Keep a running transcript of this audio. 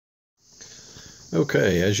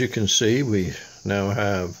Okay, as you can see, we now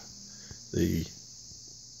have the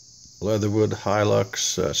Leatherwood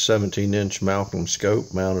Hilux 17-inch Malcolm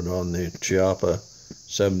scope mounted on the Chiappa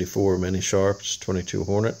 74 Mini Sharps 22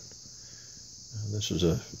 Hornet. This is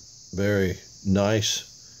a very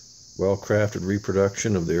nice, well-crafted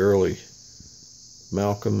reproduction of the early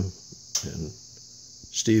Malcolm and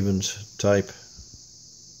Stevens type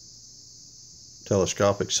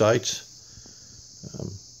telescopic sights.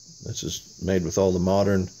 This is made with all the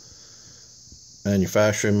modern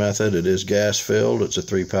manufacturing method. It is gas filled. It's a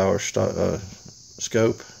 3-power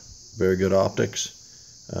scope. Very good optics.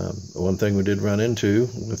 One thing we did run into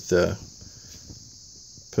with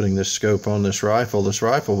putting this scope on this rifle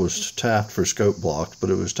was tapped for scope blocks,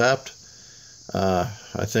 but it was tapped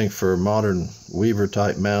I think for modern Weaver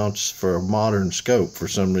type mounts for a modern scope for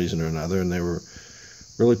some reason or another, and they were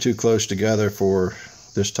really too close together for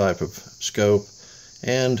this type of scope,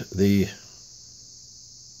 and the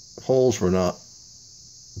holes were not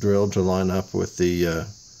drilled to line up with the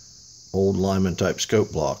old Lyman type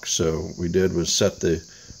scope block. So what we did was set the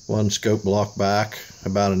one scope block back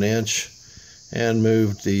about 1 inch and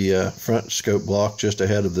moved the front scope block just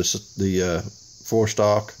ahead of the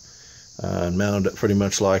forestock and mounted it pretty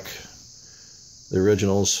much like the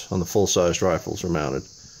originals on the full-sized rifles are mounted.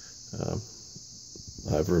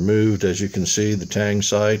 I've removed, as you can see, the tang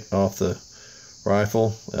sight off the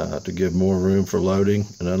rifle to give more room for loading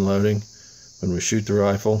and unloading when we shoot the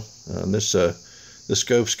rifle. This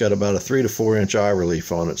scope's got about a 3 to 4 inch eye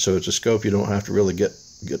relief on it, so it's a scope you don't have to really get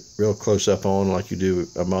real close up on like you do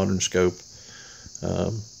a modern scope.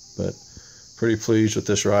 But pretty pleased with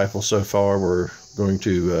this rifle so far. We're going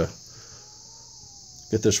to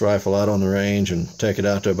get this rifle out on the range and take it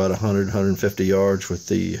out to about 100-150 yards with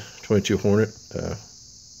the 22 Hornet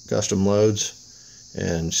custom loads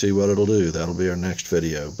and see what it'll do. That'll be our next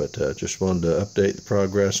video, but just wanted to update the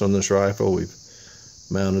progress on this rifle. We've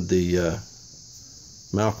mounted the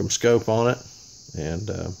Malcolm scope on it, and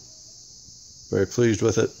very pleased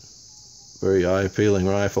with it. Very eye-appealing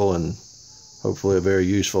rifle, and hopefully a very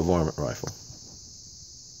useful varmint rifle.